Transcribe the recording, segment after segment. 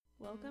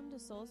Welcome to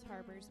Souls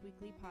Harbor's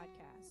weekly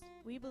podcast.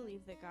 We believe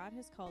that God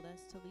has called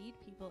us to lead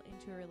people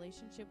into a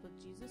relationship with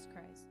Jesus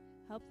Christ,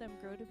 help them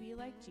grow to be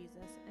like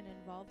Jesus, and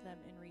involve them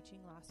in reaching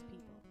lost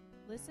people.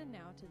 Listen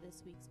now to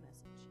this week's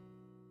message.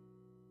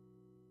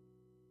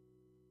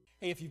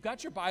 Hey, if you've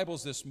got your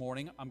Bibles this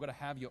morning, I'm going to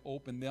have you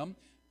open them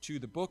to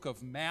the book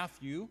of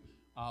Matthew.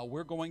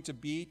 We're going to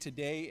be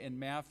today in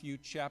Matthew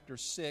chapter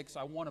 6.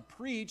 I want to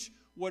preach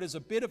what is a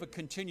bit of a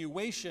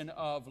continuation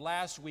of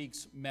last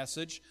week's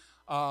message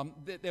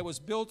that was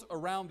built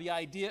around the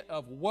idea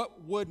of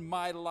what would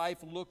my life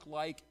look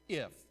like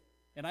if.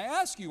 And I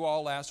asked you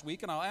all last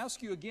week, and I'll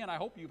ask you again, I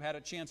hope you've had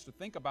a chance to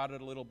think about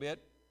it a little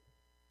bit.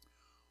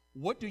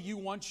 What do you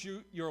want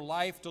your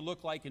life to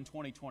look like in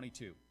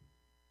 2022?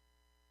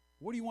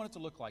 What do you want it to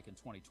look like in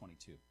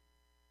 2022?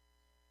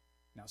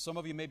 Now, some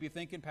of you may be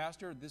thinking,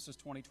 Pastor, this is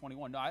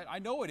 2021. No, I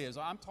know it is.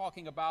 I'm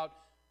talking about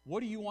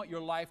what do you want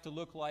your life to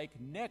look like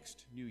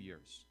next New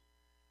Year's?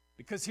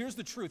 Because here's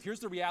the truth. Here's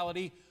the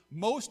reality.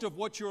 Most of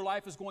what your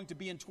life is going to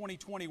be in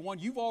 2021,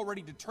 you've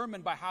already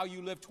determined by how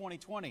you live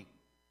 2020.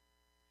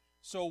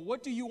 So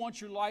what do you want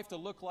your life to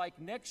look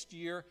like next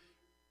year?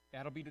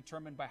 That'll be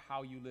determined by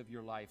how you live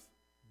your life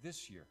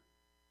this year.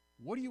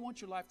 What do you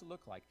want your life to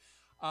look like?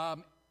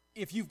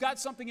 If you've got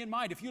something in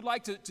mind, if you'd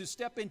like to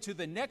step into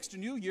the next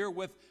new year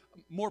with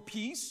more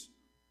peace,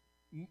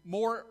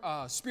 more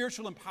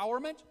spiritual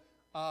empowerment,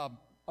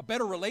 a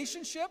better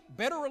relationship,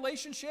 better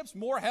relationships,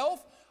 more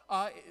health,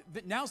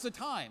 now's the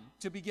time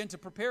to begin to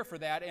prepare for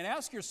that and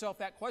ask yourself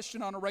that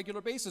question on a regular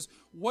basis.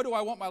 What do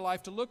I want my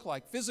life to look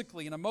like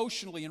physically and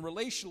emotionally and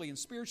relationally and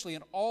spiritually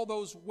in all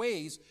those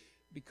ways?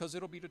 Because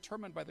it'll be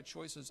determined by the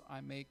choices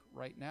I make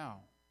right now.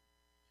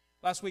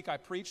 Last week I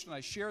preached and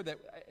I shared that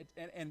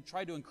and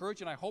tried to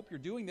encourage, and I hope you're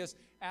doing this.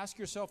 Ask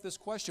yourself this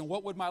question: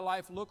 what would my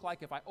life look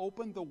like if I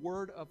opened the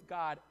Word of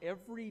God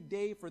every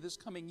day for this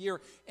coming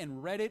year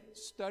and read it,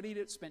 studied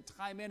it, spent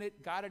time in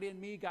it, got it in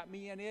me, got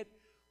me in it?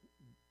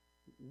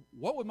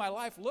 What would my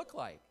life look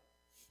like?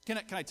 Can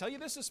I tell you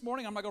this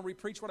morning? I'm not going to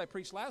re-preach what I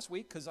preached last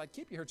week because I'd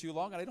keep you here too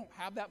long and I don't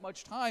have that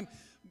much time.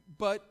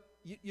 But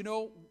you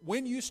know,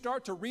 when you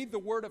start to read the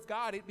Word of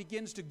God, it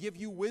begins to give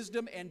you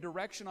wisdom and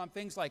direction on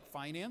things like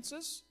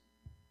finances.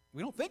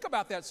 We don't think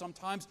about that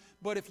sometimes,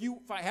 but if you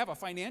have a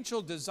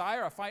financial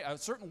desire, a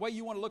certain way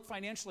you want to look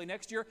financially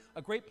next year,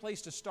 a great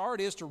place to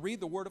start is to read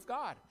the Word of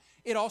God.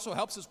 It also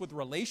helps us with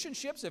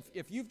relationships.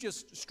 If you've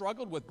just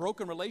struggled with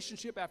broken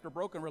relationship after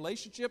broken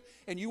relationship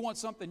and you want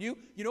something new,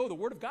 you know, the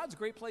Word of God's a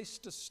great place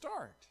to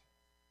start.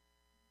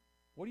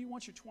 What do you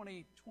want your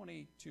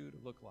 2022 to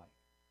look like?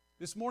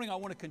 This morning I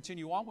want to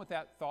continue on with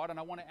that thought, and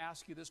I want to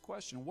ask you this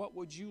question: what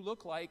would you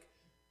look like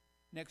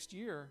next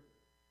year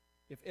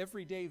if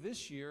every day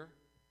this year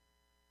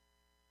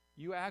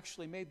you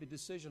actually made the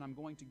decision, I'm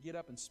going to get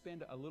up and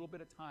spend a little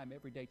bit of time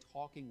every day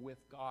talking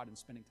with God and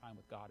spending time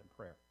with God in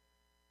prayer?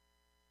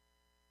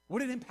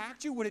 Would it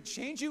impact you? Would it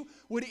change you?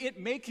 Would it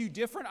make you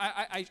different?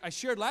 I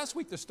shared last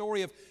week the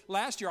story of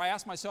last year. I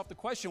asked myself the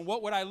question,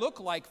 what would I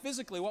look like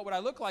physically? What would I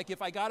look like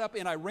if I got up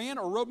and I ran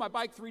or rode my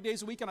bike 3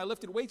 days a week and I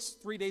lifted weights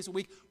 3 days a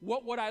week?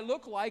 What would I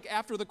look like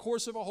after the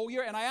course of a whole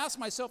year? And I asked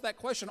myself that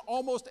question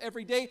almost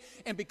every day.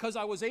 And because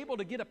I was able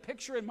to get a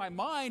picture in my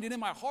mind and in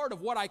my heart of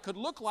what I could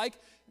look like,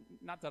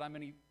 not that I'm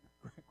any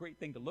great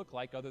thing to look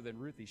like other than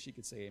Ruthie. She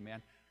could say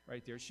amen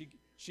right there.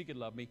 She could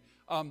love me.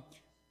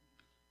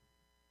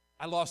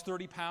 I lost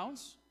 30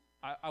 pounds.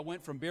 I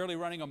went from barely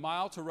running a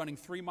mile to running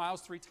 3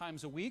 miles 3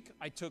 times a week.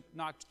 I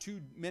knocked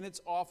 2 minutes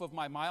off of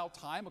my mile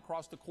time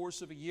across the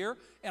course of a year,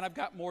 and I've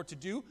got more to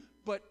do.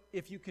 But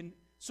if you can,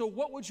 so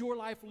what would your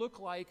life look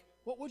like?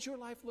 What would your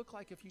life look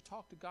like if you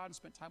talked to God and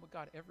spent time with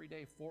God every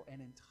day for an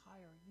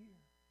entire year?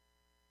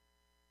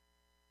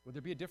 Would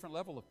there be a different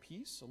level of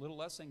peace, a little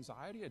less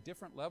anxiety, a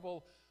different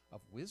level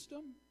of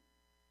wisdom?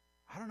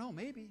 I don't know,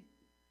 maybe.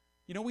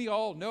 You know, we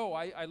all know,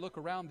 I look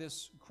around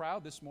this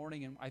crowd this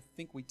morning and I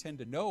think we tend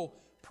to know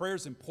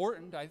prayer's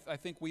important. I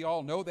think we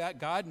all know that.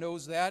 God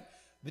knows that.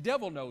 The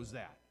devil knows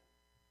that.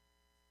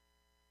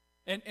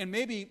 And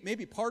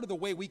maybe part of the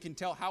way we can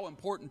tell how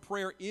important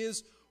prayer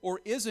is or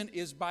isn't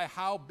is by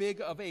how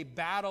big of a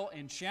battle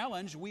and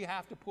challenge we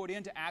have to put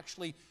into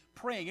actually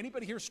praying.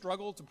 Anybody here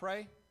struggle to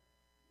pray?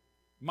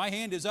 My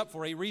hand is up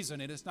for a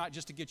reason, and it's not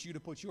just to get you to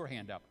put your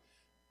hand up.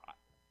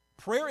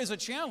 Prayer is a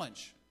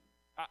challenge.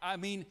 I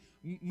mean,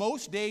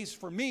 most days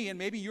for me, and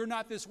maybe you're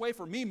not this way,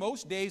 for me,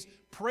 most days,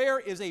 prayer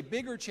is a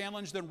bigger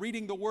challenge than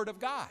reading the Word of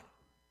God.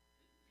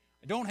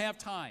 I don't have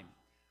time.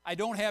 I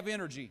don't have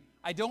energy.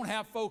 I don't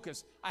have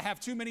focus. I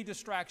have too many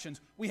distractions.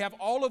 We have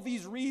all of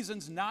these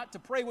reasons not to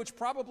pray, which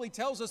probably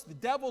tells us the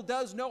devil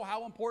does know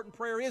how important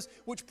prayer is,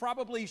 which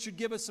probably should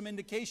give us some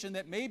indication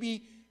that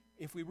maybe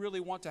if we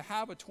really want to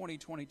have a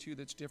 2022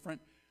 that's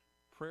different,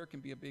 prayer can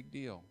be a big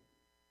deal.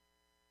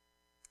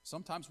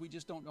 Sometimes we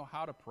just don't know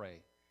how to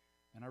pray.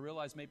 And I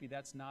realize maybe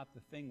that's not the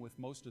thing with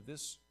most of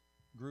this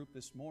group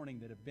this morning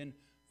that have been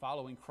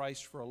following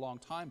Christ for a long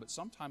time, but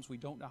sometimes we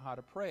don't know how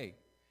to pray.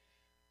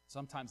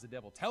 Sometimes the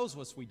devil tells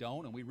us we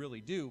don't, and we really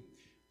do.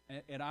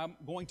 And I'm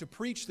going to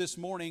preach this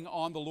morning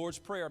on the Lord's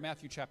Prayer,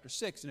 Matthew chapter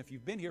 6. And if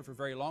you've been here for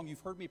very long,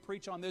 you've heard me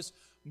preach on this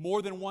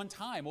more than one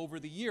time over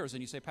the years.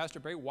 And you say, Pastor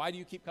Barry, why do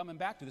you keep coming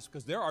back to this?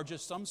 Because there are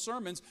just some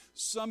sermons,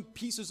 some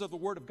pieces of the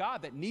Word of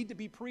God that need to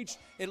be preached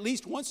at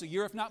least once a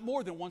year, if not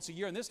more than once a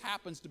year. And this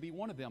happens to be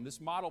one of them,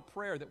 this model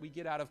prayer that we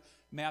get out of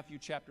Matthew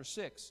chapter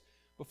 6.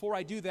 Before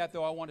I do that,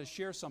 though, I want to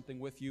share something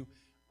with you.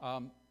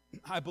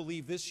 I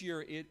believe this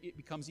year it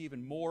becomes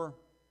even more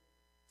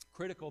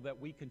critical that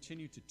we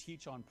continue to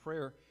teach on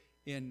prayer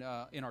in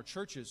our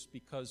churches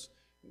because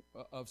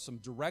of some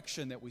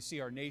direction that we see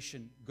our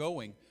nation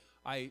going.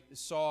 I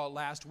saw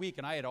last week,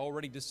 and I had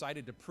already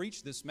decided to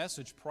preach this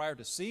message prior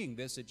to seeing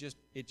this. It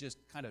just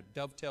kind of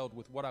dovetailed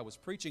with what I was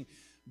preaching.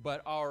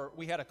 But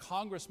we had a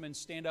congressman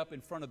stand up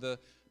in front of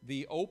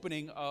the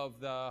opening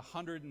of the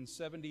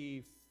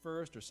 171st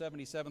or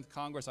 77th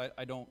Congress.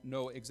 I don't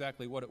know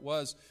exactly what it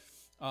was.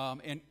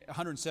 And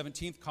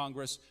 117th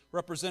Congress,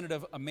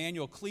 Representative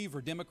Emanuel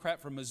Cleaver,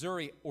 Democrat from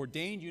Missouri,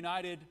 ordained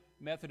United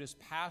Methodist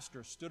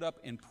pastor, stood up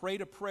and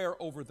prayed a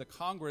prayer over the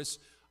Congress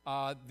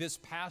this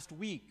past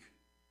week.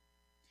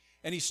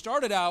 And he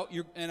started out,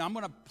 and I'm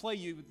going to play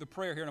you the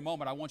prayer here in a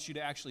moment. I want you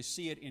to actually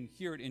see it and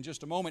hear it in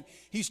just a moment.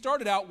 He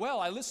started out well.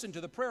 I listened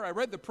to the prayer. I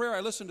read the prayer. I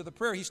listened to the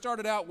prayer. He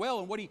started out well,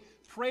 and what he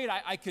prayed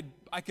I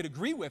could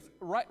agree with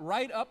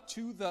right up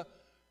to the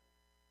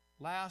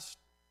last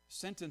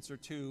sentence or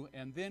two,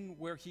 and then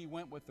where he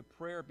went with the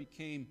prayer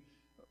became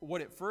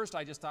what at first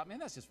I just thought, man,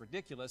 that's just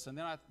ridiculous, and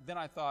then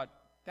I thought,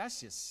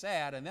 that's just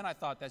sad, and then I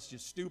thought, that's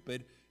just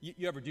stupid.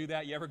 You ever do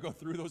that? You ever go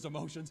through those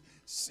emotions?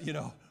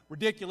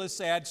 Ridiculous,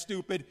 sad,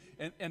 stupid,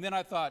 and then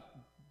I thought,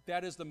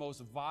 that is the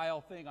most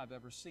vile thing I've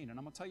ever seen, and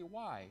I'm going to tell you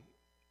why,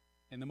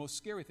 and the most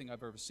scary thing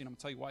I've ever seen. I'm going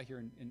to tell you why here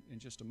in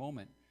just a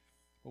moment.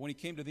 But when he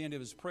came to the end of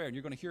his prayer, and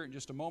you're going to hear it in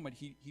just a moment,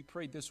 he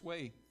prayed this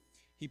way.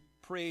 He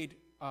prayed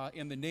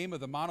in the name of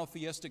the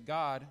monotheistic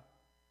God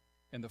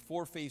and the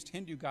four-faced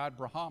Hindu god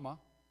Brahma,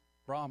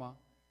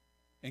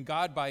 and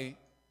God by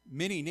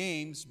many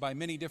names, by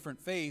many different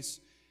faiths,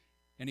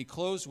 and he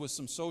closed with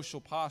some social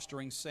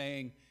posturing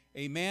saying,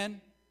 a man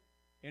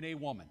and a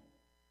woman.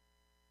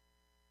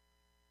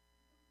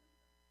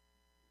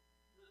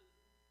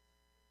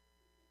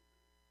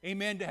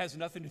 Amen has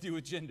nothing to do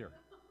with gender.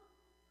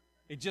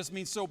 It just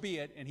means so be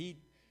it. And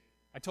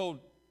I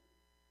told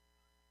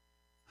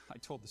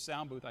the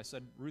sound booth, I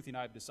said, Ruthie and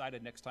I have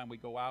decided next time we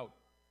go out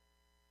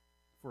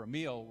for a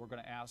meal, we're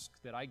going to ask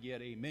that I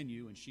get a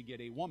menu and she get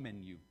a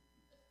woman-you.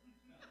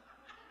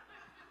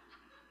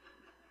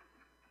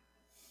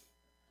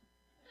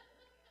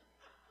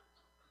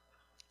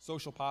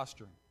 Social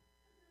posturing.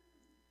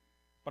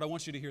 But I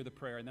want you to hear the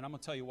prayer, and then I'm going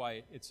to tell you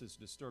why it's as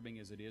disturbing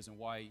as it is and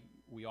why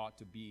we ought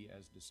to be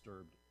as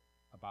disturbed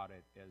about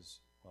it as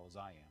well as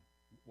I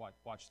am.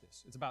 Watch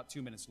this. It's about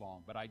 2 minutes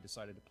long, but I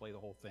decided to play the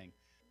whole thing.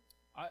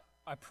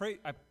 I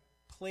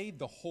played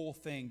the whole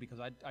thing because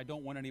I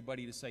don't want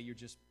anybody to say you're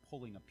just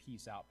pulling a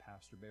piece out,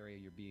 Pastor Barry,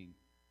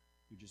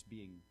 you're just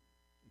being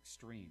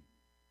extreme.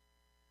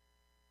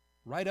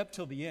 Right up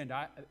till the end,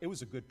 it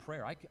was a good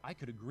prayer. I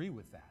could agree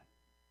with that.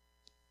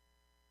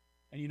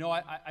 And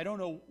I don't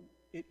know,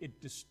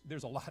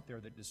 there's a lot there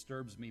that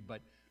disturbs me,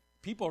 but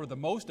people are the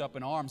most up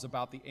in arms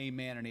about the a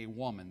man and a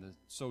woman, the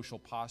social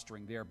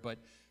posturing there. But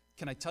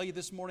can I tell you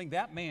this morning,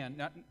 that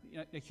man,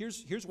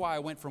 here's why I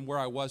went from where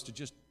I was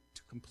to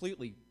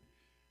completely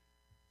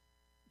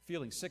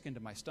feeling sick into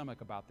my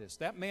stomach about this.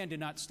 That man did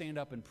not stand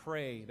up and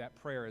pray that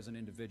prayer as an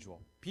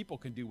individual. People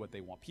can do what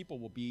they want. People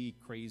will be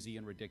crazy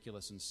and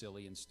ridiculous and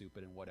silly and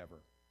stupid and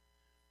whatever.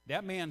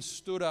 That man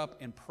stood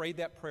up and prayed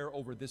that prayer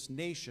over this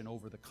nation,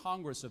 over the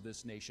Congress of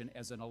this nation,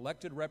 as an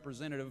elected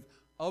representative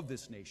of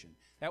this nation.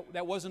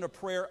 That wasn't a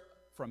prayer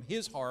from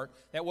his heart.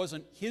 That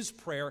wasn't his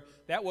prayer.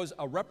 That was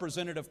a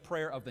representative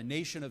prayer of the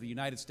nation of the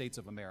United States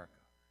of America.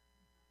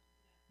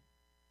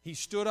 He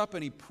stood up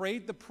and he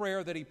prayed the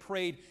prayer that he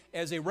prayed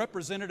as a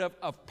representative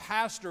of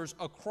pastors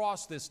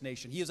across this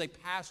nation. He is a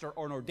pastor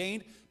or an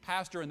ordained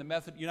pastor in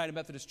the United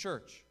Methodist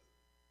Church.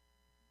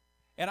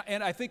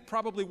 And I think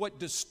probably what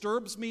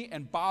disturbs me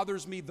and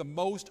bothers me the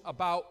most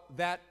about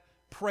that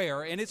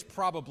prayer, and it's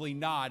probably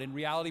not, in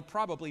reality,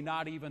 probably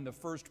not even the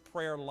first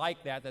prayer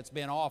like that's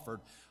been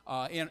offered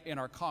in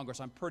our Congress.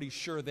 I'm pretty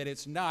sure that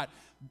it's not.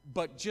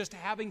 But just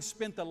having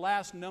spent the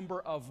last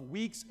number of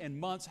weeks and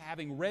months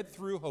having read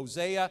through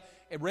Hosea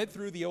and read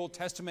through the Old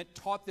Testament,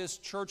 taught this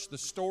church the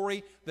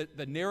story,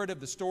 the narrative,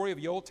 the story of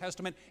the Old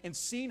Testament, and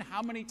seen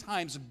how many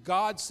times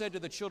God said to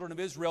the children of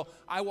Israel,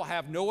 I will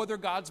have no other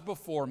gods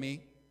before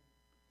me.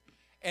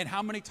 And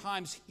how many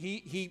times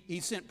he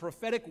sent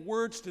prophetic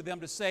words to them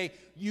to say,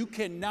 you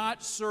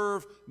cannot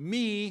serve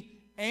me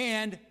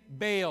and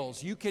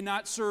Baals. You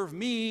cannot serve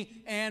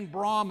me and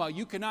Brahma.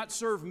 You cannot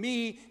serve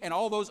me and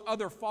all those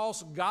other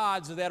false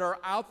gods that are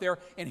out there.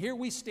 And here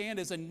we stand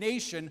as a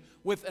nation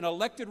with an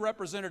elected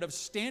representative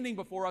standing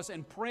before us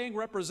and praying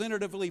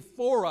representatively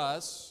for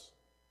us,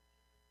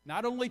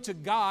 not only to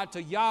God,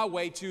 to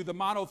Yahweh, to the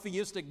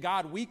monotheistic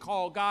God we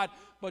call God,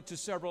 but to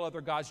several other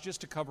gods,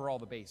 just to cover all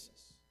the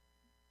bases.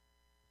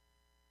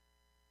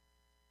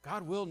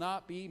 God will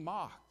not be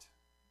mocked.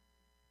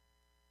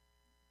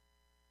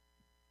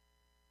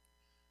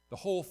 The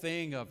whole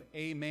thing of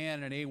a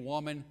man and a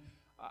woman,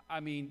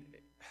 I mean,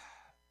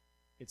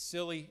 it's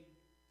silly,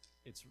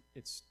 it's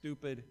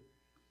stupid.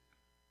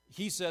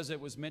 He says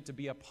it was meant to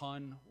be a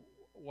pun,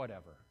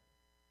 whatever.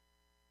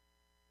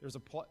 There's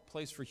a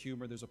place for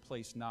humor, there's a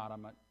place not.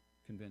 I'm not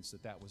convinced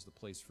that that was the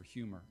place for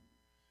humor.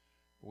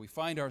 But we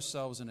find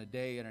ourselves in a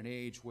day and an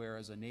age where,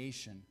 as a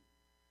nation,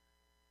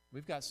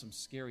 we've got some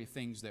scary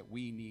things that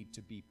we need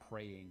to be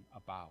praying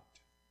about.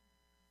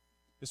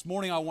 This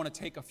morning I want to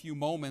take a few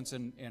moments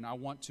and I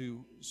want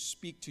to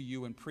speak to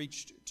you and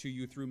preach to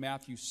you through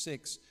Matthew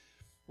 6.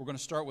 We're going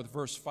to start with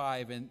verse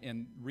 5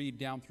 and read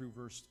down through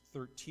verse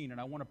 13.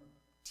 And I want to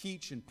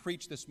teach and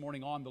preach this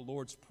morning on the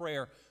Lord's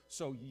Prayer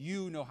so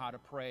you know how to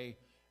pray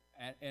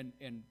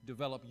and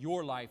develop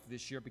your life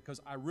this year, because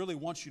I really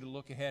want you to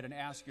look ahead and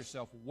ask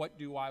yourself, what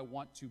do I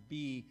want to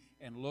be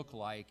and look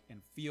like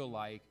and feel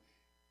like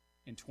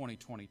in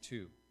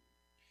 2022?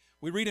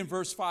 We read in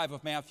verse 5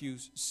 of Matthew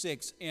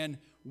 6, "And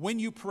when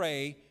you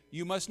pray,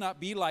 you must not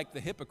be like the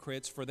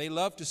hypocrites, for they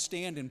love to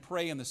stand and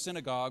pray in the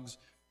synagogues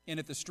and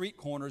at the street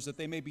corners, that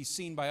they may be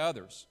seen by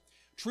others.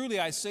 Truly,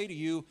 I say to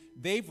you,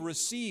 they've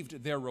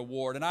received their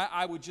reward." And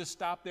I would just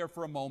stop there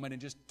for a moment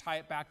and just tie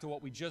it back to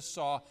what we just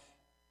saw.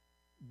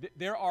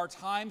 There are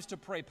times to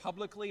pray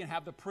publicly and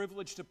have the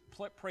privilege to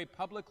pray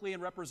publicly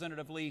and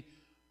representatively.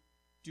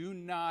 Do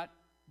not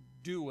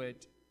do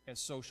it as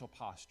social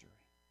posturing.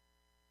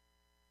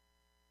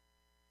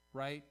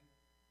 Right?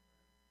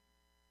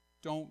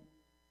 Don't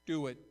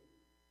do it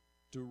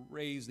to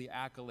raise the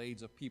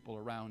accolades of people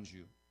around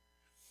you.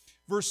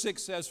 Verse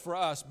 6 says for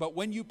us, "But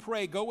when you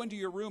pray, go into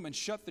your room and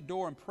shut the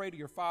door and pray to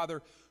your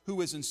Father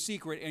who is in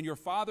secret, and your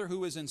Father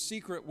who is in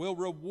secret will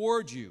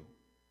reward you."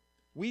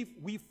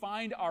 We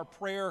find our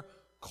prayer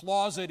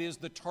closet is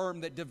the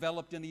term that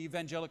developed in the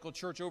evangelical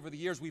church over the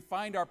years. We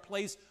find our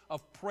place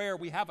of prayer.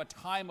 We have a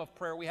time of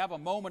prayer. We have a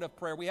moment of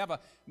prayer.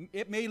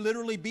 It may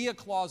literally be a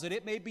closet.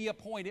 It may be a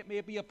point. It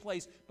may be a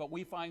place. But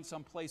we find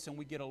some place and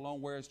we get alone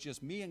where it's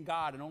just me and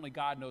God, and only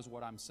God knows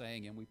what I'm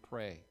saying, and we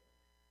pray.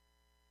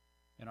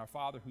 And our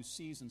Father who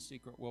sees in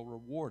secret will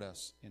reward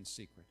us in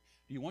secret.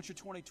 Do you want your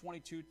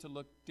 2022 to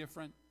look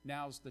different?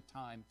 Now's the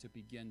time to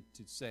begin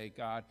to say,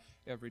 God,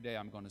 every day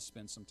I'm going to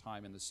spend some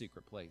time in the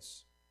secret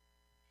place.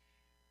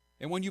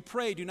 And when you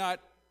pray, do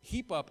not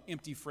heap up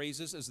empty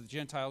phrases as the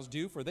Gentiles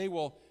do, for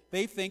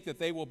they think that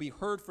they will be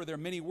heard for their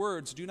many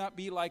words. Do not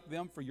be like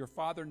them, for your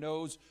Father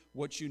knows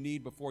what you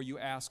need before you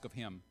ask of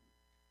Him.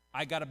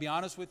 I got to be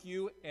honest with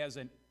you, as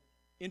an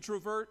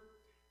introvert,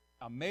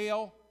 a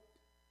male,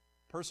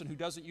 person who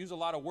doesn't use a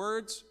lot of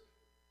words,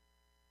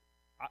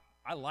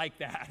 I like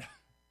that.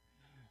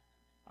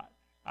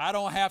 I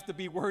don't have to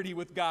be wordy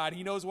with God.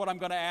 He knows what I'm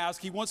going to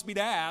ask. He wants me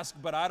to ask,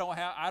 but I don't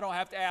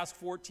have to ask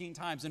 14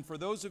 times. And for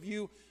those of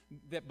you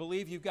that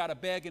believe you've got to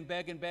beg and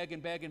beg and beg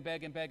and beg and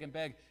beg and beg and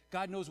beg,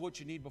 God knows what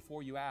you need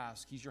before you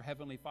ask. He's your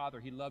heavenly Father.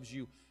 He loves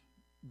you.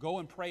 Go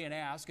and pray and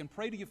ask, and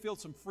pray till you feel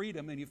some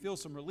freedom and you feel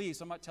some release.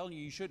 I'm not telling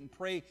you shouldn't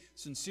pray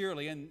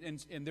sincerely,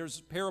 and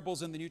there's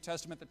parables in the New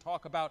Testament that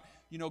talk about,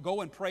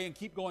 go and pray and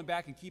keep going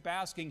back and keep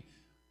asking.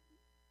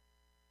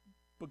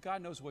 But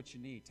God knows what you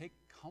need. Take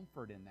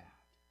comfort in that.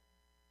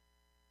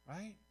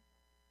 Right?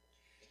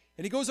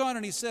 And he goes on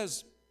and he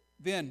says,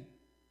 then,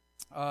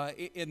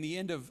 in the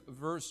end of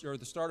verse, or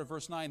the start of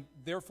verse 9,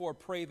 "Therefore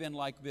pray then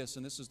like this,"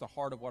 and this is the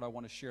heart of what I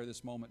want to share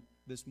this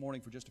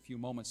morning for just a few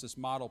moments, this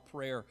model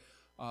prayer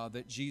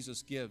that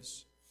Jesus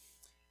gives.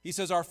 He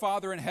says, "Our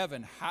Father in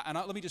heaven," and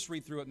let me just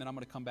read through it, and then I'm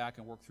going to come back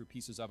and work through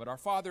pieces of it. "Our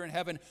Father in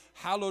heaven,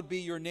 hallowed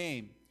be your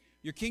name.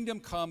 Your kingdom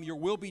come, your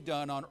will be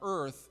done on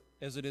earth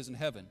as it is in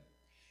heaven.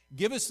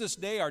 Give us this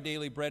day our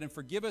daily bread, and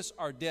forgive us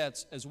our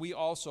debts as we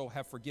also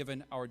have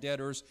forgiven our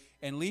debtors.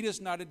 And lead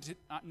us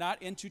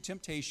not into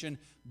temptation,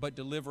 but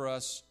deliver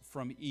us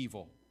from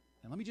evil."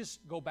 And let me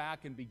just go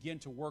back and begin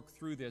to work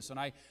through this.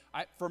 And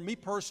for me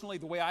personally,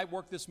 the way I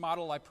work this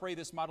model, I pray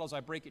this model, as I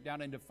break it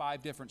down into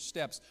 5 different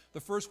steps. The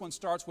first one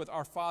starts with,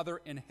 "Our Father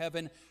in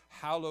heaven,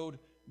 hallowed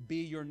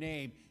be your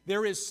name."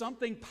 There is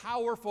something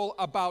powerful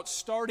about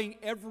starting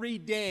every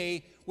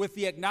day with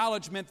the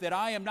acknowledgement that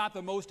I am not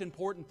the most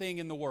important thing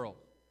in the world.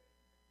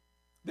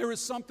 There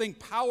is something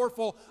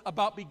powerful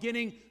about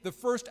beginning the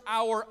first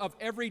hour of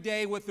every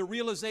day with the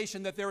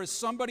realization that there is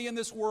somebody in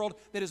this world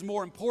that is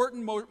more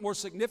important, more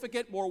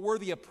significant, more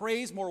worthy of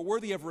praise, more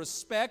worthy of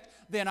respect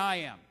than I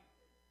am.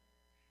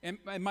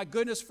 And my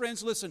goodness,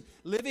 friends, listen,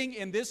 living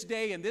in this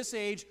day, in this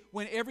age,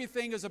 when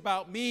everything is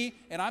about me,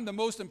 and I'm the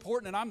most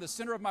important, and I'm the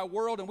center of my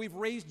world, and we've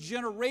raised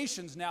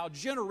generations,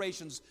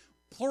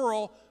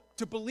 plural,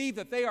 to believe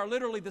that they are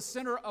literally the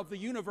center of the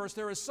universe.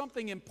 There is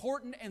something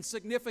important and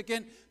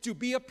significant to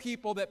be a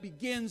people that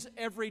begins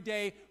every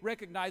day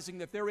recognizing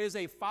that there is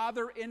a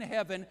Father in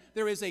heaven,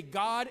 there is a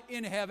God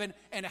in heaven,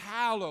 and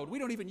hallowed. We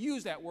don't even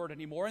use that word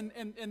anymore,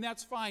 and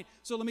that's fine.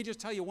 So let me just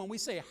tell you, when we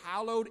say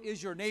hallowed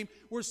is your name,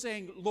 we're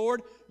saying,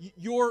 Lord,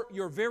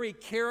 your very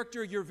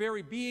character, your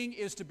very being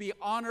is to be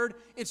honored,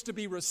 it's to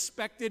be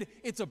respected,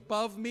 it's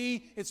above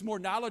me, it's more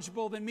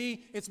knowledgeable than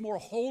me, it's more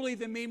holy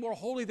than me, more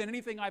holy than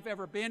anything I've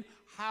ever been.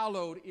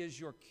 Hallowed is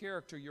your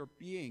character, your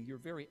being, your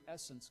very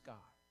essence, God.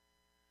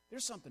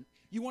 There's something.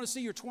 You want to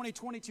see your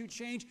 2022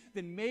 change?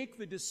 Then make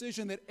the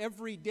decision that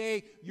every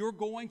day you're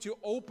going to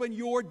open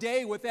your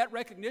day with that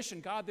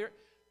recognition. God,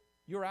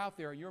 you're out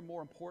there and you're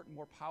more important,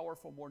 more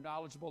powerful, more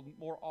knowledgeable,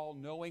 more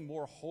all-knowing,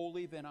 more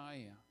holy than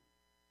I am.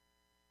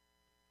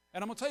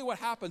 And I'm going to tell you what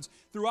happens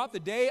throughout the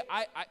day.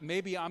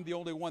 Maybe I'm the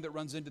only one that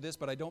runs into this,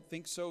 but I don't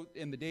think so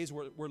in the days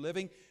we're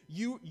living.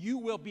 You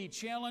will be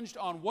challenged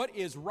on what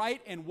is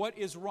right and what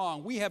is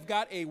wrong. We have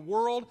got a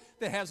world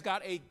that has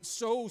got a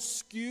so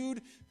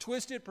skewed,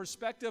 twisted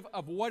perspective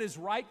of what is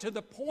right, to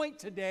the point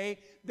today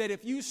that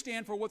if you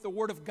stand for what the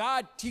Word of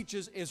God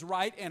teaches is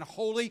right and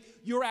holy,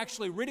 you're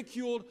actually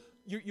ridiculed,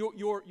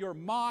 you're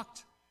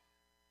mocked,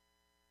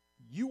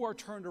 you are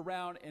turned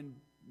around and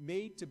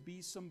made to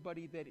be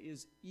somebody that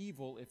is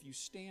evil if you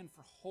stand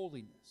for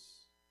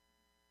holiness.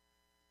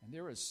 And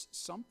there is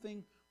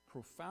something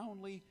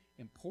profoundly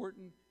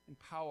important and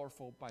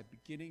powerful by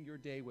beginning your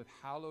day with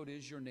hallowed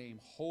is your name,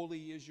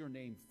 holy is your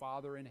name,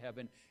 Father in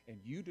heaven, and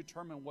you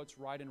determine what's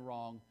right and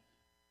wrong,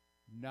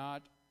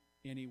 not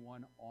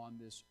anyone on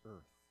this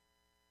earth.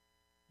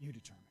 You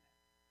determine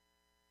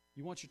it.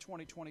 You want your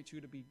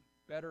 2022 to be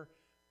better?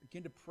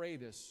 Begin to pray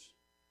this.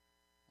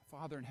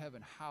 Father in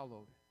heaven,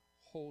 hallowed,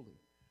 holy,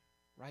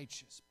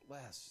 righteous,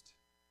 blessed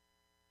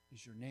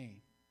is your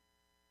name.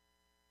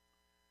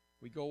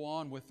 We go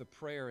on with the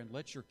prayer, and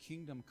let your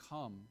kingdom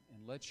come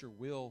and let your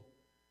will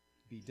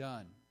be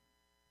done.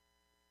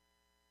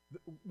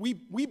 We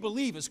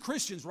believe as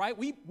Christians, right?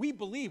 We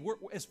believe,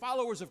 as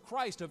followers of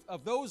Christ,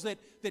 of those that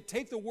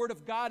take the Word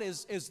of God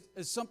as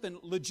something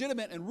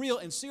legitimate and real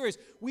and serious.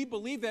 We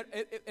believe that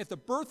at the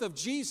birth of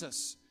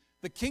Jesus,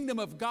 the kingdom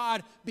of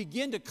God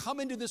began to come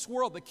into this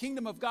world. The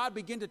kingdom of God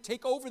began to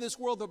take over this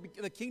world.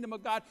 The kingdom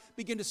of God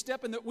began to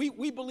step in.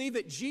 We believe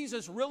that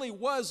Jesus really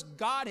was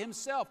God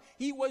himself.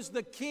 He was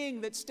the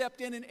king that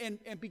stepped in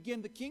and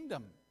began the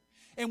kingdom.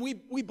 And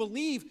we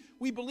believe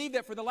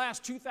that for the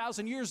last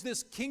 2,000 years,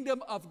 this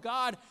kingdom of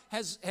God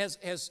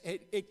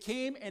it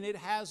came and it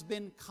has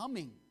been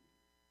coming.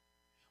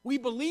 We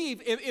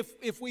believe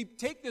if we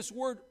take this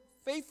word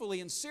faithfully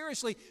and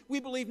seriously,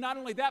 we believe not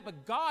only that,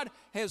 but God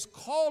has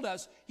called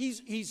us.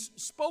 He's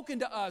spoken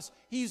to us.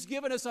 He's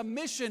given us a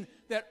mission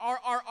that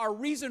our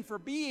reason for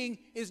being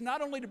is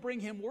not only to bring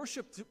him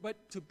worship,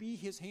 but to be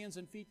his hands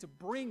and feet, to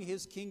bring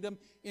his kingdom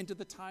into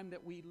the time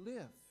that we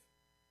live.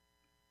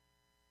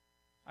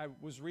 I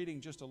was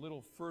reading just a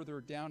little further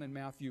down in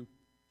Matthew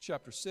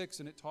chapter 6,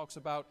 and it talks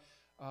about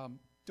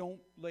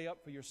don't lay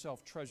up for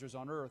yourself treasures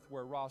on earth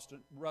where rust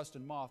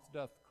and moth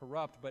doth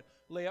corrupt, but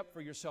lay up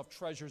for yourself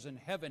treasures in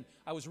heaven.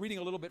 I was reading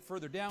a little bit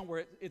further down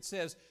where it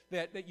says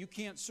that you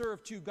can't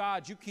serve two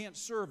gods. You can't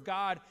serve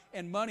God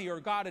and money,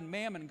 or God and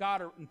mammon,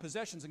 God and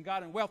possessions, and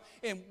God and wealth.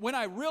 And when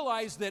I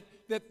realized that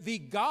the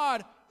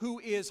God who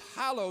is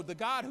hallowed, the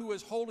God who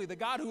is holy, the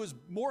God who is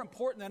more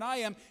important than I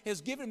am, has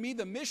given me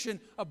the mission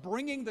of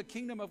bringing the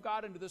kingdom of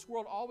God into this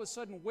world, all of a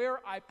sudden where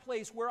I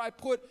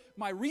put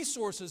my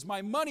resources,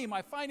 my money,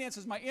 my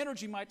finances, my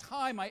energy, my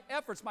time, my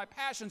efforts, my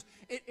passions,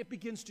 it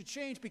begins to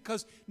change,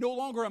 because no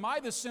longer am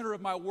I the center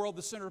of my world,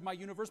 the center of my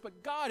universe,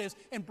 but God is,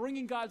 and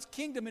bringing God's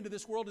kingdom into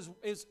this world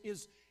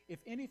is if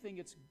anything,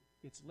 it's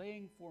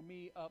laying for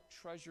me up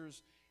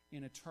treasures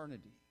in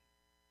eternity.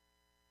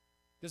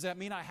 Does that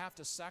mean I have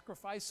to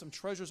sacrifice some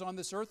treasures on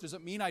this earth? Does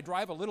it mean I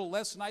drive a little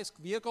less nice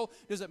vehicle?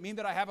 Does it mean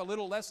that I have a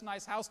little less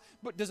nice house?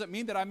 But does it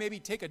mean that I maybe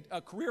take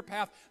a career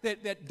path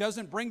that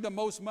doesn't bring the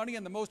most money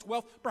and the most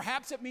wealth?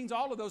 Perhaps it means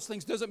all of those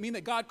things. Does it mean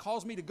that God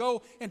calls me to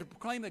go and to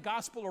proclaim the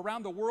gospel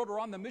around the world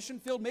or on the mission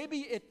field? Maybe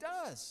it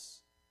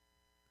does.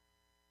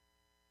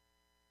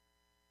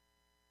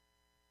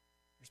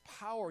 There's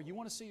power. You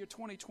want to see your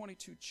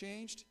 2022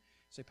 changed? You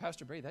say,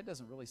 Pastor Barry, that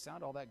doesn't really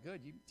sound all that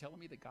good. You telling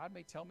me that God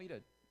may tell me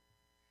to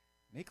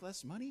make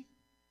less money?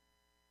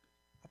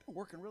 I've been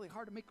working really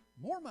hard to make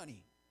more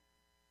money.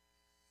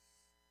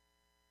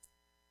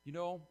 You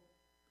know,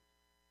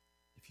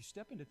 if you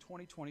step into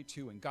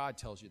 2022 and God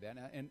tells you that,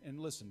 and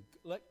listen,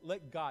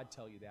 let God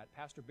tell you that.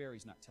 Pastor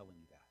Barry's not telling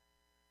you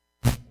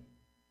that.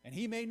 And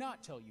he may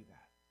not tell you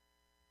that.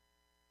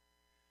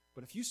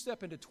 But if you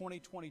step into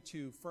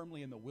 2022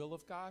 firmly in the will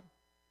of God,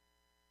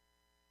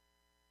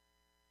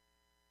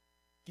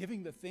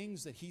 giving the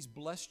things that he's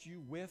blessed you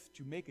with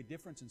to make a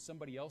difference in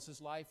somebody else's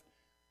life,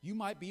 you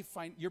might be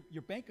fine.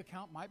 Your bank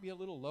account might be a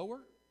little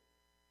lower,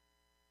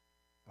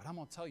 but I'm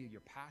going to tell you,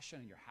 your passion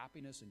and your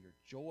happiness and your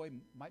joy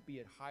might be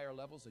at higher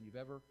levels than you've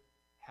ever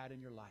had in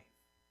your life.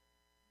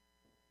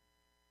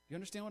 Do you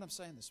understand what I'm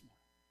saying this morning?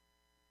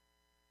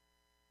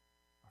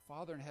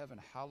 Father in heaven,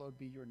 hallowed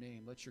be your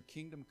name. Let your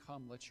kingdom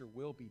come. Let your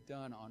will be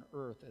done on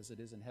earth as it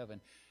is in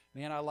heaven.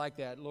 Man, I like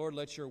that. Lord,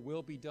 let your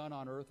will be done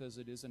on earth as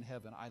it is in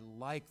heaven. I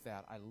like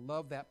that. I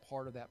love that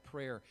part of that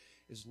prayer.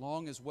 As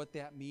long as what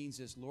that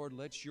means is, Lord,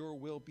 let your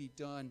will be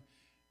done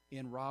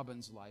in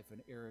Robin's life,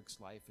 in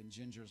Eric's life, in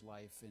Ginger's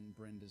life, in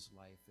Brenda's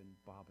life, in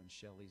Bob and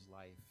Shelley's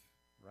life,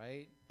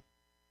 right?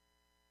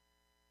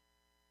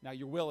 Now,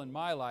 your will in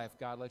my life,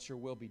 God, let your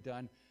will be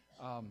done.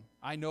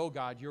 I know,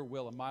 God, your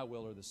will and my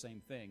will are the same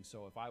thing,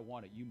 so if I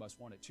want it, you must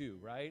want it too,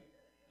 right?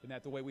 Isn't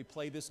that the way we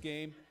play this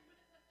game?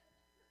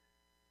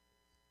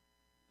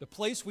 The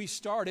place we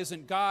start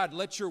isn't, God,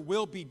 let your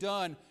will be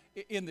done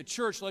in the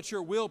church. Let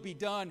your will be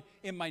done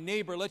in my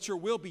neighbor. Let your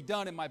will be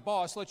done in my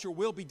boss. Let your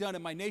will be done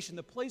in my nation.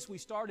 The place we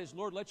start is,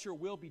 Lord, let your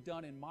will be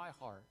done in my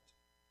heart,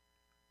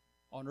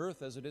 on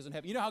earth as it is in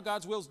heaven. You know how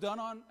God's will is done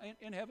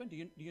in heaven? Do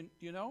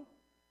you know?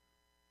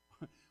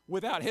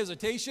 Without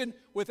hesitation,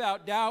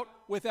 without doubt,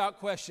 without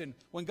question.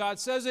 When God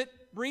says it,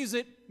 breathes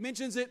it,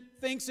 mentions it,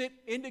 thinks it,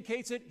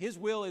 indicates it, his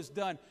will is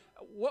done.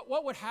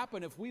 What would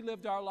happen if we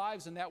lived our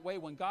lives in that way?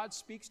 When God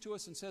speaks to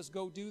us and says,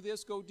 go do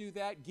this, go do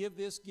that, give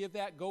this, give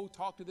that, go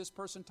talk to this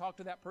person, talk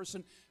to that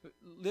person,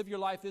 live your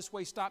life this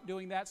way, stop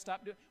doing that,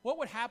 stop doing... What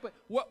would happen?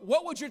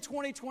 What would your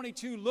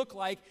 2022 look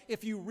like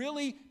if you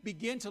really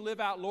begin to live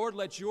out, Lord,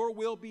 let your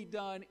will be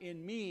done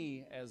in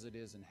me as it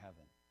is in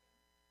heaven?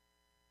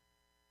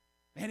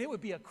 And it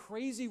would be a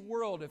crazy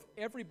world if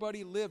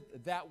everybody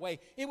lived that way.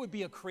 It would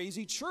be a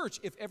crazy church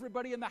if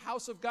everybody in the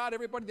house of God,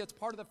 everybody that's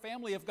part of the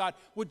family of God,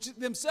 would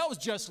themselves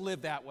just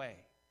live that way.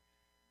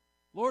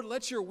 Lord,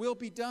 let your will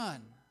be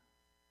done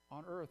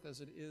on earth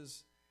as it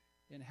is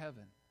in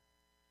heaven.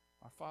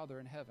 Our Father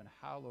in heaven,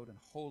 hallowed and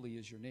holy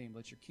is your name.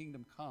 Let your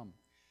kingdom come.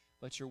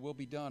 Let your will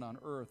be done on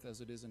earth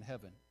as it is in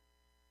heaven.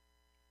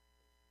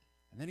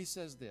 And then he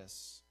says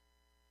this,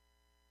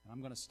 and I'm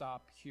going to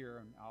stop here,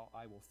 and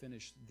I will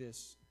finish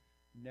this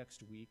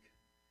next week.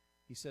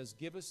 He says,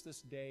 give us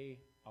this day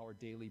our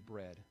daily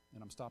bread.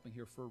 And I'm stopping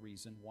here for a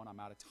reason. One,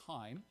 I'm out of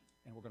time,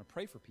 and we're going to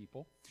pray for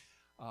people.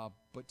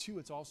 But two,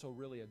 it's also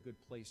really a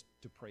good place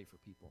to pray for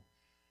people.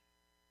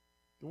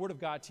 The Word of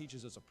God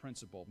teaches us a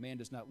principle. Man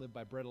does not live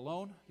by bread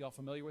alone. Y'all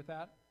familiar with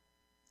that?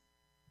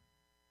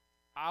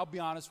 I'll be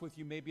honest with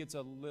you, maybe it's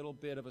a little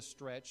bit of a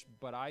stretch,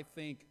 but I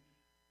think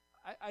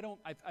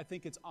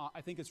it's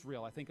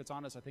real. I think it's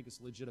honest. I think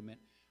it's legitimate.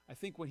 I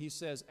think when he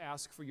says,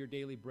 ask for your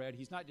daily bread,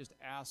 he's not just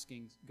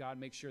asking, God,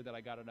 make sure that I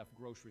got enough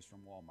groceries from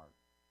Walmart.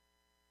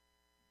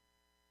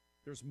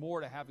 There's more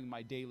to having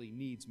my daily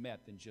needs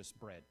met than just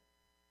bread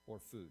or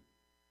food.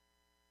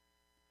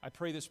 I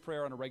pray this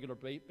prayer on a regular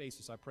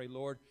basis. I pray,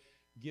 Lord,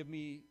 give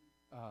me,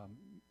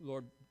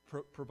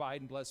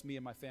 provide and bless me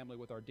and my family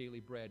with our daily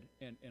bread.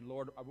 And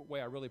Lord, the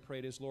way I really pray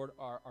it is, Lord,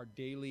 our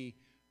daily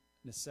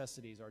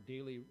necessities, our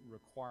daily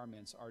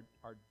requirements, our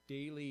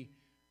daily,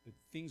 the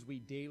things we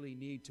daily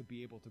need to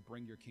be able to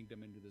bring your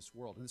kingdom into this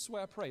world. And this is the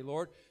way I pray,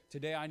 Lord,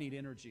 today I need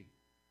energy.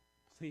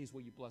 Please,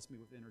 will you bless me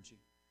with energy?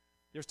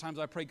 There's times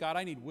I pray, God,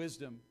 I need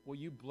wisdom. Will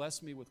you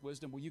bless me with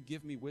wisdom? Will you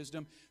give me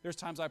wisdom? There's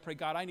times I pray,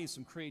 God, I need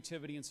some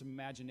creativity and some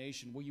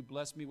imagination. Will you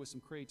bless me with some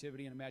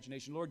creativity and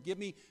imagination? Lord, give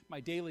me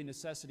my daily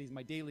necessities,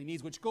 my daily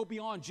needs, which go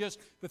beyond just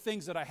the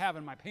things that I have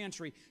in my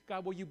pantry.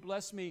 God, will you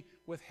bless me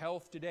with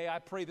health today? I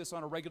pray this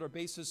on a regular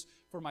basis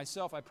for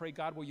myself. I pray,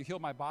 God, will you heal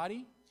my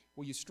body?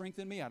 Will you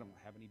strengthen me? I don't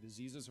have any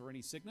diseases or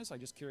any sickness. I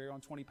just carry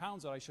around 20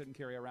 pounds that I shouldn't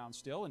carry around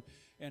still.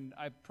 And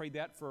I prayed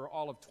that for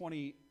all of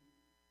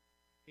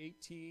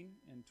 2018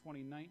 and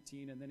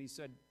 2019, and then he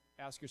said,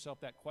 ask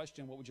yourself that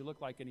question, what would you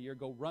look like in a year?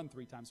 Go run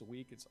 3 times a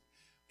week. It's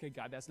okay,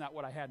 God, that's not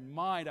what I had in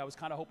mind. I was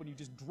kind of hoping you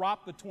just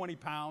drop the 20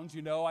 pounds,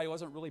 you know. I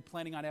wasn't really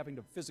planning on having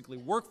to physically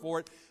work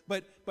for it,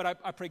 but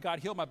I pray, God,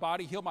 heal my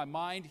body, heal my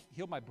mind,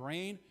 heal my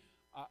brain.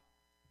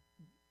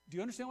 Do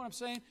you understand what I'm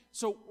saying?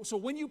 So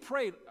when you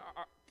pray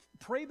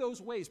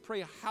those ways.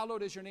 Pray,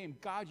 hallowed is your name.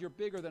 God, you're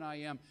bigger than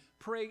I am.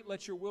 Pray,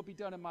 let your will be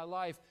done in my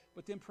life.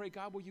 But then pray,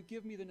 God, will you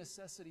give me the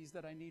necessities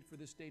that I need for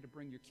this day to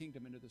bring your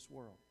kingdom into this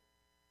world?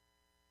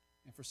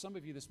 And for some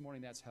of you this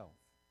morning, that's health.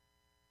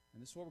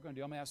 And this is what we're going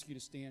to do. I'm going to ask you to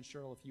stand,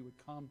 Cheryl, if you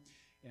would come.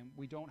 And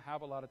we don't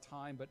have a lot of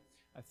time, but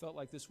I felt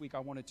like this week I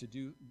wanted to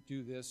do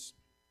this.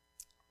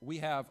 We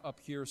have up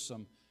here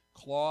some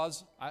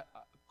cloths.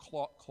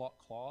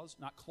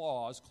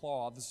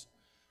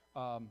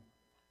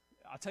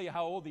 I'll tell you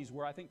how old these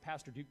were. I think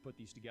Pastor Duke put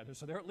these together.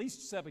 So they're at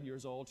least 7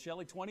 years old.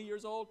 Shelley, 20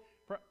 years old?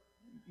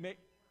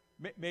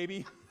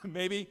 Maybe.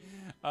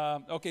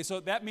 Okay, so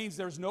that means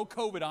there's no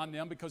COVID on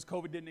them because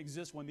COVID didn't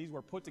exist when these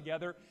were put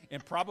together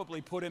and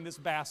probably put in this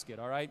basket,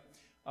 all right?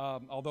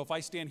 Although if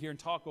I stand here and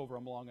talk over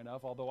them long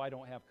enough, although I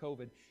don't have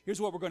COVID, here's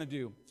what we're going to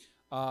do.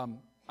 I'm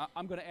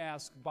going to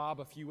ask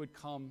Bob if you would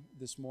come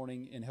this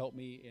morning and help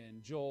me,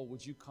 and Joel,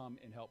 would you come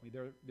and help me?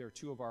 They're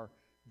 2 of our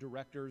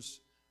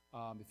directors.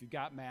 If you've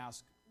got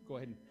masks, go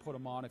ahead and put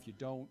them on. If you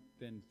don't,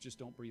 then just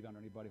don't breathe on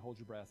anybody. Hold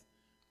your breath.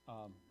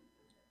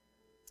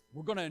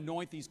 We're going to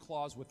anoint these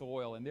cloths with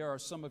oil, and there are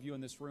some of you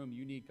in this room,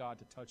 you need God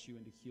to touch you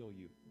and to heal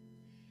you.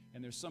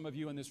 And there's some of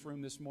you in this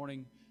room this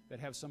morning that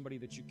have somebody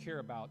that you care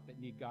about that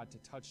need God to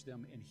touch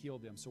them and heal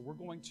them. So we're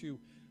going to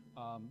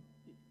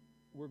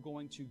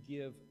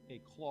give a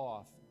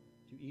cloth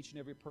to each and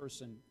every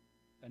person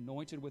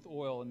anointed with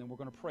oil, and then we're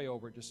going to pray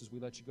over it just as we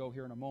let you go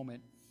here in a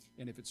moment.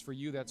 And if it's for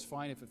you, that's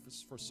fine. If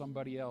it's for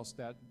somebody else,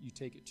 that you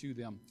take it to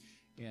them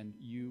and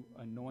you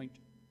anoint.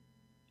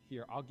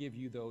 Here, I'll give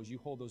you those. You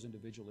hold those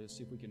individually. Let's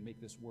see if we can make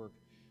this work.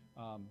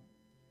 And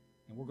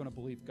we're going to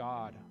believe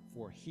God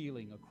for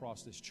healing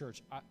across this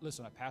church.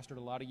 Listen, I pastored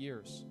a lot of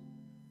years.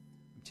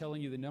 I'm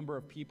telling you, the number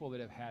of people that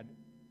have had,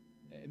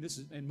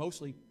 and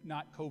mostly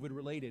not COVID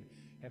related,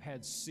 have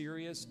had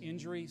serious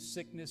injury,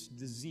 sickness,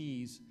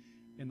 disease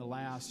in the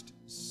last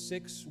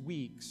 6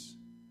 weeks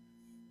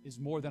is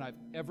more than I've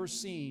ever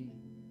seen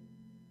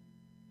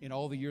in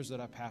all the years that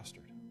I've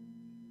pastored.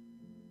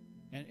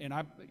 And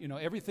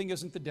everything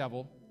isn't the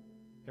devil,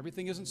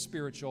 everything isn't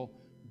spiritual,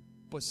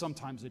 but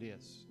sometimes it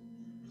is.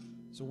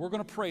 So we're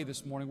going to pray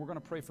this morning. We're going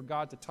to pray for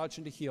God to touch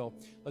and to heal.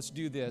 Let's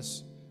do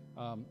this.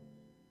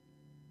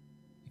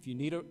 If you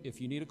need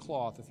a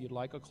cloth, if you'd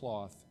like a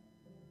cloth,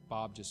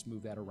 Bob, just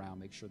move that around.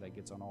 Make sure that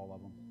gets on all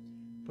of them.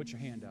 Put your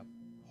hand up.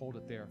 Hold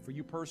it there. For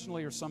you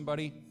personally or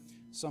somebody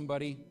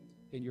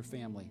in your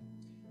family.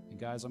 And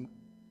guys,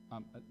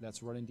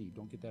 that's running deep.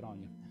 Don't get that on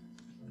you.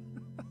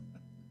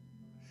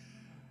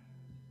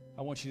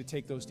 I want you to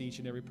take those to each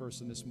and every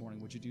person this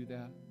morning. Would you do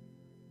that?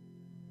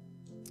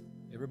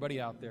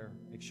 Everybody out there,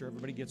 make sure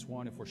everybody gets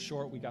one. If we're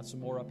short, we got some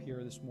more up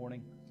here this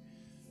morning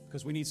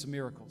because we need some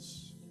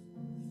miracles.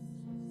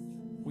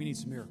 We need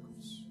some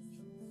miracles.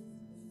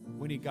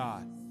 We need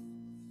God.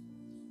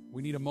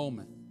 We need a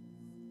moment.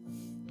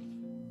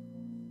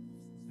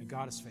 And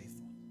God is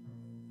faithful.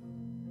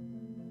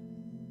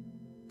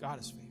 God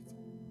is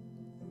faithful.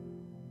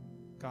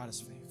 God is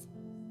faithful.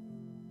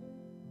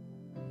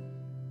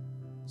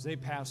 As they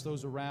pass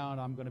those around,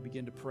 I'm going to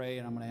begin to pray,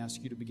 and I'm going to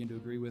ask you to begin to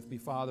agree with me.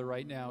 Father,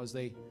 right now, as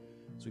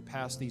we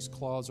pass these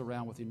cloths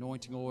around with the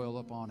anointing oil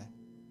up on it,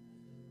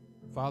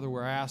 Father,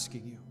 we're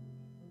asking you.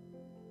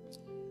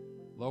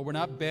 Lord, we're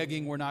not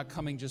begging. We're not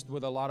coming just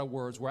with a lot of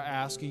words. We're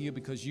asking you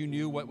because you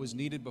knew what was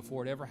needed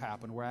before it ever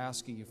happened. We're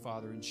asking you,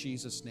 Father, in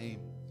Jesus' name,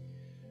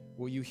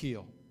 will you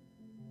heal?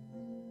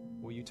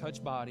 Will you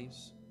touch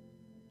bodies?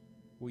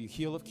 Will you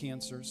heal of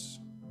cancers?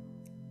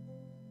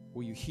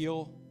 Will you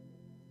heal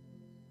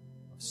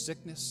of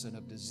sickness and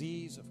of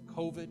disease, of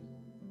COVID?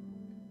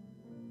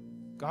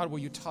 God, will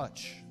you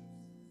touch?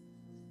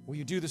 Will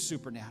you do the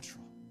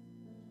supernatural?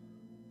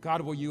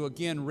 God, will you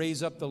again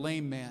raise up the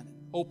lame man,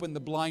 open the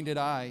blinded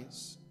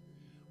eyes?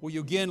 Will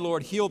you again,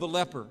 Lord, heal the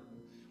leper?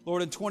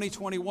 Lord, in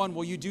 2021,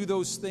 will you do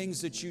those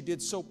things that you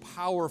did so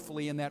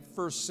powerfully in that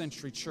first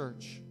century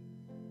church?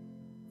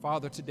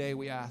 Father, today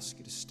we ask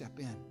you to step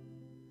in.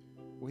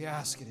 We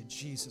ask it in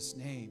Jesus'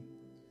 name.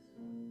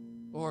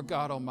 Lord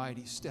God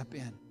Almighty, step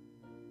in.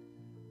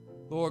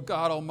 Lord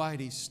God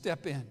Almighty,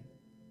 step in.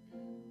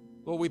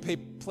 Lord, we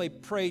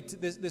pray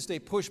this day,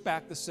 push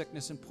back the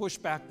sickness and push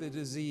back the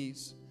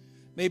disease.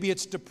 Maybe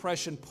it's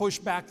depression, push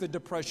back the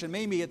depression.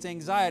 Maybe it's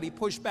anxiety,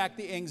 push back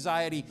the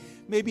anxiety.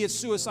 Maybe it's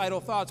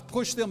suicidal thoughts,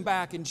 push them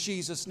back in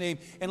Jesus' name.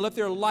 And let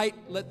the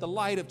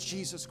light of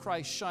Jesus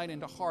Christ shine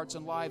into hearts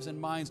and lives and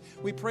minds.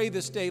 We pray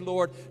this day,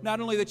 Lord,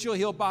 not only that you'll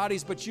heal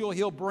bodies, but you'll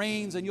heal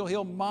brains and you'll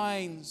heal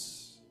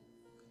minds.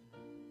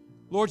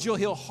 Lord, you'll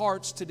heal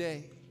hearts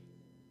today.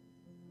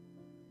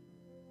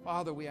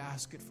 Father, we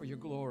ask it for your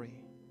glory.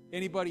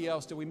 Anybody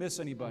else? Did we miss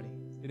anybody?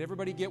 Did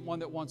everybody get one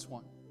that wants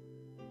one?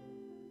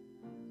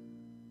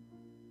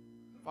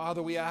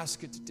 Father, we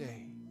ask it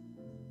today.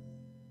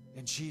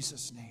 In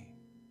Jesus' name.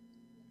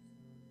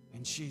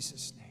 In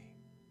Jesus' name.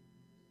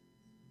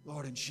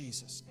 Lord, in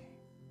Jesus' name.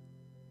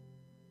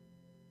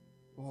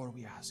 Lord,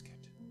 we ask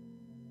it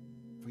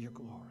for your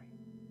glory.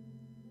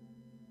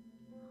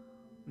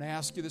 And I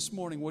ask you this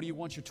morning, what do you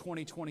want your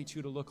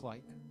 2022 to look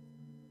like?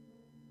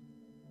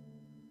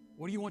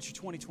 What do you want your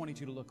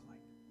 2022 to look like?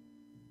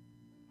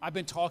 I've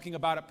been talking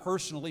about it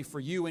personally for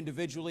you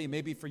individually and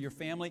maybe for your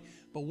family,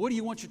 but what do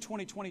you want your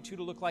 2022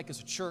 to look like as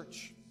a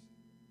church?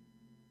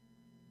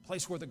 A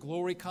place where the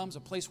glory comes, a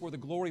place where the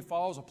glory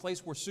falls, a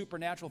place where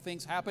supernatural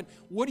things happen.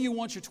 What do you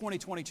want your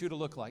 2022 to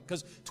look like?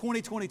 Because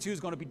 2022 is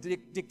going to be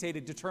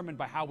determined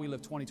by how we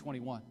live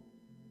 2021.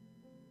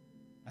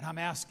 And I'm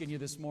asking you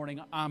this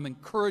morning, I'm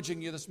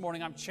encouraging you this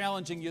morning, I'm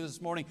challenging you this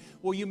morning.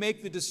 Will you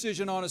make the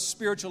decision on a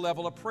spiritual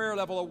level, a prayer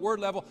level, a word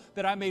level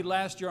that I made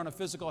last year on a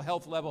physical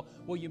health level?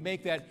 Will you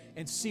make that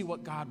and see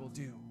what God will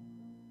do?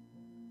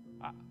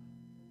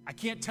 I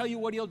can't tell you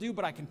what He'll do,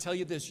 but I can tell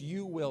you this: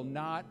 you will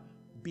not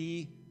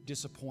be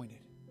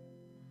disappointed.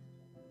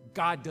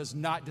 God does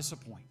not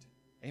disappoint.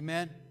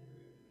 Amen?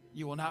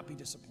 You will not be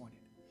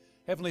disappointed.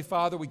 Heavenly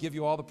Father, we give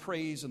you all the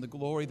praise and the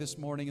glory this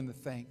morning and the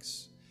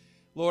thanks.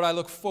 Lord, I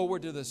look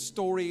forward to the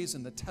stories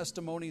and the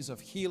testimonies of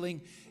healing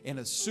and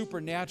a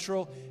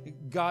supernatural,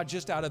 God,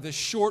 just out of this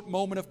short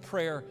moment of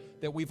prayer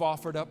that we've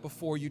offered up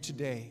before you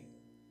today.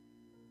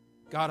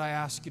 God, I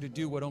ask you to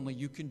do what only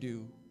you can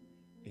do.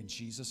 In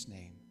Jesus'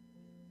 name,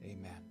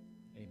 amen.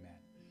 Amen.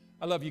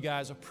 I love you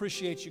guys.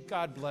 Appreciate you.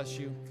 God bless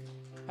you.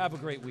 Have a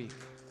great week.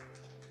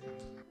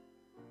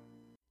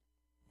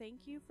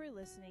 Thank you for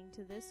listening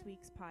to this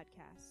week's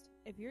podcast.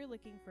 If you're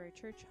looking for a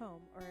church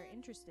home or are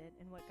interested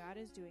in what God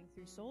is doing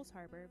through Souls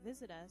Harbor,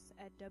 visit us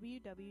at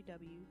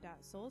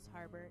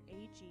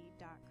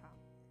www.soulsharborag.com.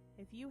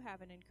 If you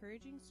have an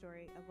encouraging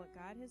story of what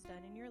God has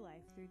done in your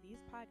life through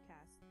these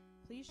podcasts,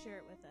 please share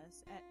it with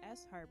us at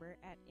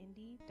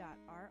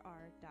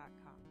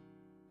sharbor@indy.rr.com.